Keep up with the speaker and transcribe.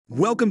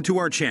Welcome to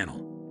our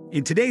channel.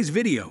 In today's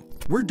video,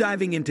 we're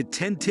diving into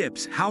 10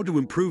 tips how to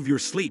improve your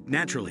sleep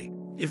naturally.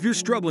 If you're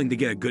struggling to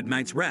get a good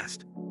night's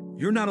rest,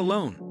 you're not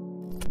alone.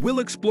 We'll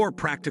explore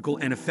practical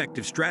and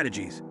effective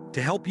strategies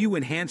to help you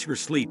enhance your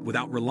sleep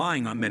without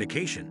relying on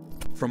medication.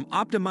 From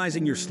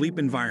optimizing your sleep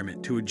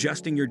environment to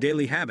adjusting your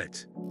daily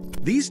habits,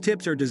 these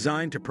tips are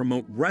designed to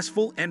promote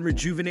restful and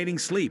rejuvenating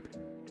sleep.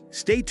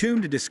 Stay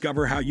tuned to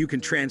discover how you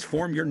can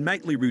transform your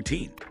nightly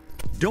routine.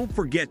 Don't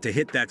forget to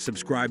hit that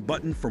subscribe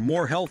button for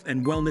more health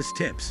and wellness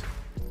tips.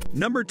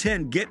 Number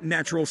 10. Get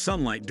natural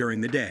sunlight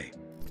during the day.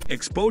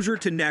 Exposure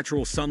to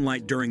natural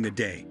sunlight during the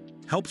day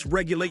helps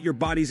regulate your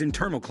body's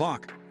internal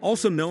clock,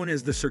 also known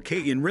as the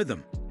circadian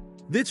rhythm.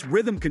 This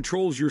rhythm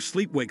controls your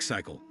sleep-wake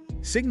cycle,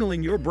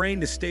 signaling your brain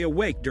to stay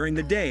awake during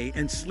the day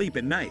and sleep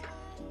at night.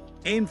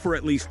 Aim for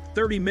at least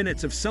 30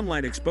 minutes of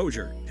sunlight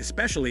exposure,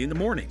 especially in the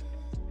morning.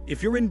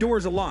 If you're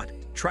indoors a lot,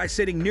 try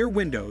sitting near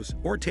windows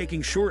or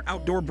taking short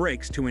outdoor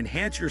breaks to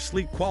enhance your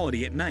sleep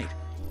quality at night.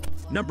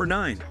 Number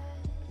 9.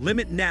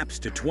 Limit naps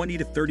to 20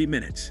 to 30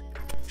 minutes.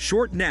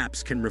 Short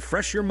naps can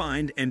refresh your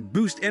mind and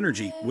boost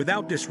energy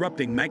without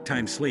disrupting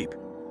nighttime sleep.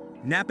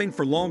 Napping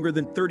for longer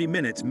than 30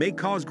 minutes may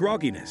cause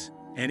grogginess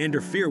and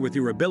interfere with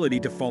your ability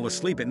to fall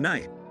asleep at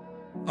night.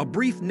 A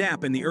brief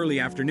nap in the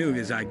early afternoon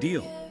is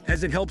ideal,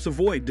 as it helps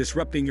avoid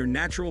disrupting your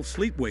natural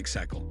sleep-wake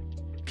cycle.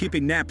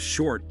 Keeping naps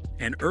short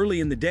and early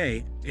in the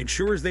day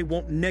ensures they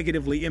won't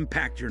negatively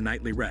impact your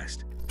nightly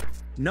rest.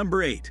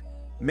 Number 8.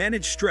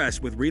 Manage stress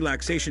with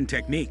relaxation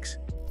techniques.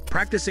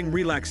 Practicing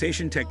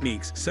relaxation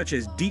techniques such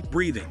as deep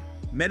breathing,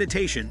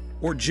 meditation,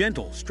 or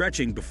gentle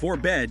stretching before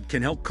bed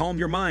can help calm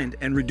your mind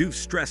and reduce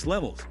stress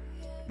levels.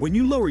 When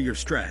you lower your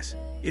stress,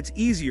 it's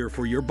easier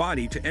for your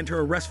body to enter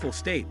a restful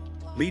state,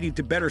 leading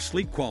to better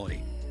sleep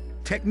quality.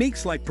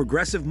 Techniques like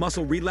progressive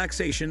muscle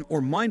relaxation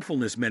or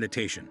mindfulness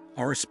meditation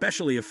are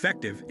especially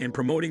effective in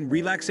promoting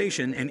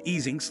relaxation and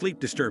easing sleep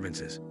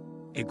disturbances.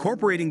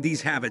 Incorporating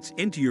these habits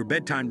into your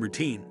bedtime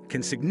routine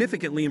can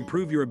significantly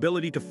improve your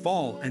ability to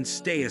fall and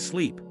stay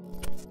asleep.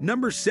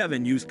 Number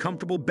 7. Use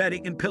comfortable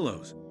bedding and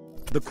pillows.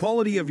 The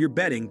quality of your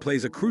bedding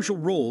plays a crucial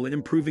role in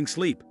improving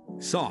sleep.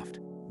 Soft,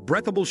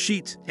 breathable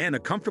sheets and a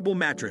comfortable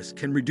mattress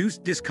can reduce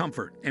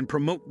discomfort and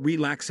promote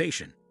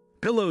relaxation.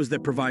 Pillows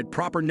that provide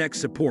proper neck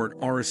support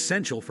are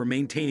essential for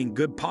maintaining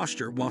good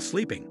posture while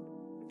sleeping.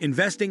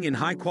 Investing in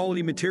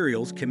high-quality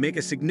materials can make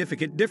a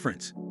significant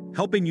difference,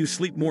 helping you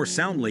sleep more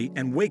soundly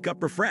and wake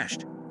up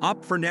refreshed.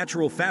 Opt for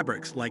natural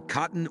fabrics like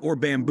cotton or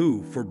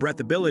bamboo for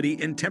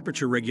breathability and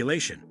temperature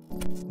regulation.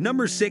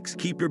 Number 6.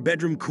 Keep your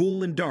bedroom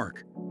cool and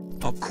dark.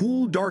 A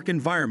cool, dark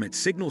environment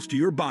signals to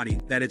your body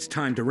that it's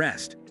time to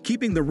rest.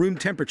 Keeping the room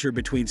temperature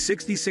between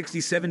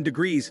 60-67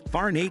 degrees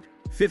Fahrenheit,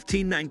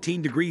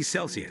 15-19 degrees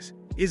Celsius,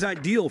 is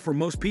ideal for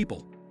most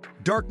people.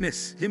 Darkness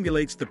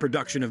stimulates the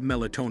production of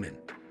melatonin,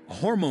 a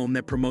hormone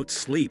that promotes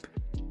sleep.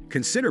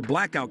 Consider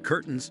blackout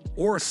curtains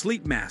or a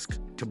sleep mask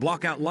to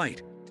block out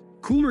light.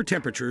 Cooler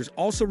temperatures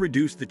also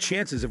reduce the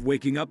chances of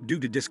waking up due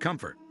to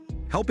discomfort,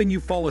 helping you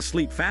fall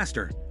asleep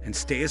faster and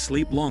stay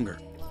asleep longer.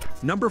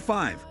 Number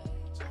 5.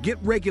 Get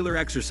regular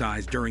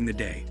exercise during the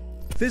day.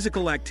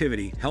 Physical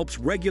activity helps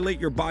regulate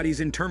your body's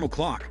internal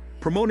clock,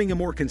 promoting a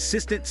more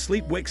consistent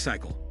sleep-wake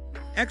cycle.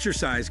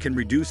 Exercise can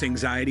reduce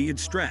anxiety and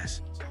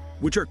stress,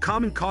 which are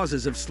common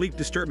causes of sleep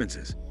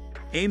disturbances.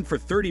 Aim for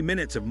 30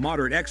 minutes of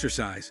moderate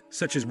exercise,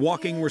 such as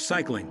walking or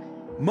cycling,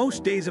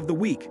 most days of the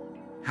week.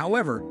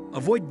 However,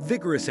 avoid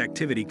vigorous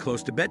activity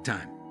close to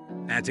bedtime,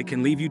 as it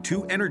can leave you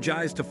too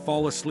energized to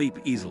fall asleep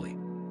easily.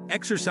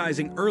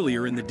 Exercising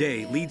earlier in the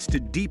day leads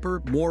to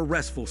deeper, more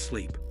restful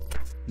sleep.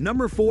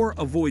 Number 4.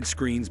 Avoid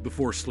screens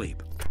before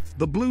sleep.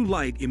 The blue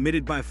light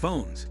emitted by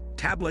phones,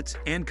 tablets,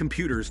 and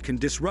computers can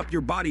disrupt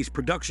your body's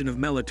production of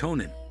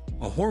melatonin,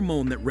 a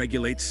hormone that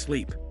regulates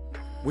sleep.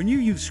 When you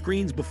use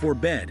screens before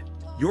bed,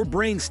 your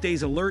brain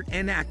stays alert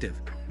and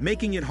active,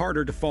 making it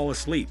harder to fall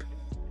asleep.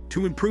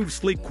 To improve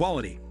sleep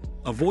quality,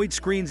 avoid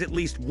screens at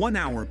least 1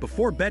 hour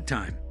before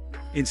bedtime.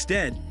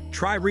 Instead,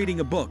 try reading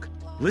a book,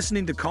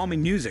 listening to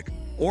calming music,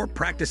 or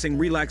practicing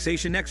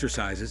relaxation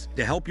exercises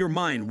to help your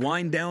mind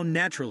wind down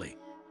naturally.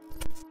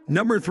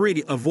 Number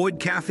 3. Avoid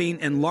caffeine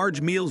and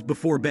large meals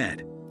before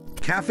bed.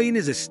 Caffeine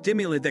is a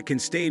stimulant that can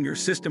stay in your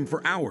system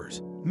for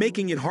hours,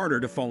 making it harder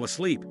to fall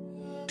asleep.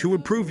 To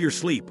improve your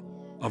sleep,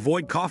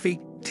 avoid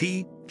coffee,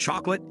 tea,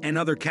 chocolate, and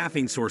other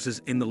caffeine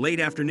sources in the late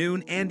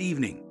afternoon and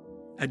evening.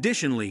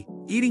 Additionally,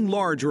 eating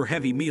large or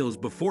heavy meals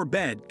before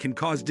bed can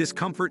cause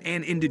discomfort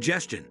and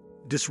indigestion,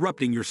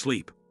 disrupting your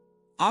sleep.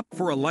 Opt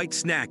for a light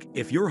snack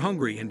if you're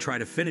hungry and try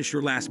to finish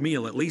your last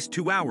meal at least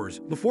 2 hours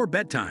before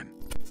bedtime.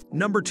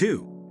 Number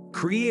 2.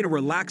 Create a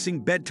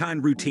relaxing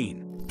bedtime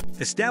routine.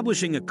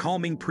 Establishing a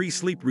calming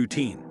pre-sleep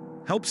routine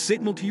helps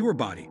signal to your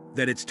body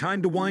that it's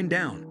time to wind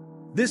down.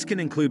 This can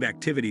include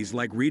activities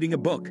like reading a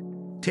book,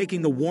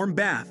 taking a warm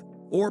bath,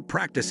 or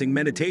practicing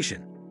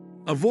meditation.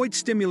 Avoid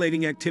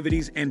stimulating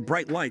activities and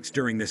bright lights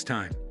during this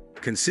time.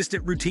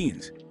 Consistent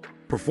routines,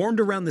 performed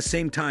around the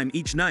same time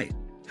each night,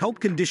 help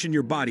condition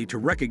your body to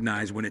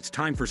recognize when it's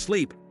time for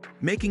sleep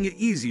making it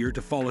easier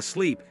to fall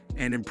asleep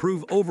and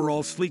improve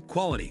overall sleep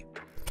quality.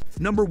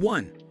 Number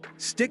 1.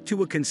 Stick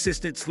to a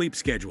consistent sleep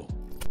schedule.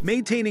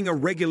 Maintaining a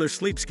regular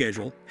sleep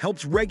schedule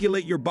helps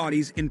regulate your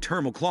body's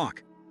internal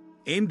clock.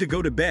 Aim to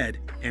go to bed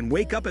and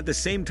wake up at the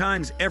same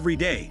times every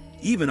day,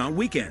 even on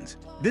weekends.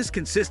 This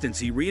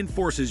consistency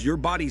reinforces your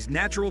body's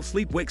natural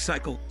sleep-wake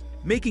cycle,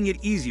 making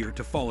it easier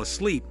to fall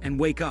asleep and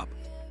wake up.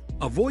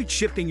 Avoid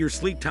shifting your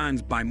sleep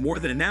times by more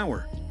than an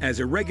hour, as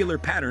irregular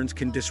patterns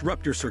can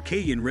disrupt your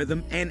circadian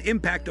rhythm and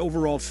impact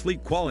overall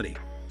sleep quality.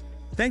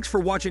 Thanks for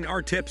watching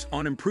our tips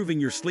on improving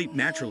your sleep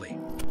naturally.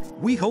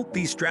 We hope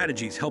these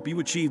strategies help you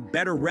achieve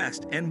better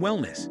rest and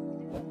wellness.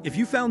 If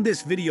you found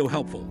this video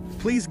helpful,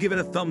 please give it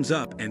a thumbs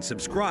up and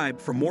subscribe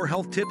for more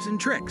health tips and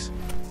tricks.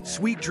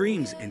 Sweet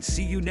dreams and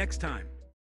see you next time.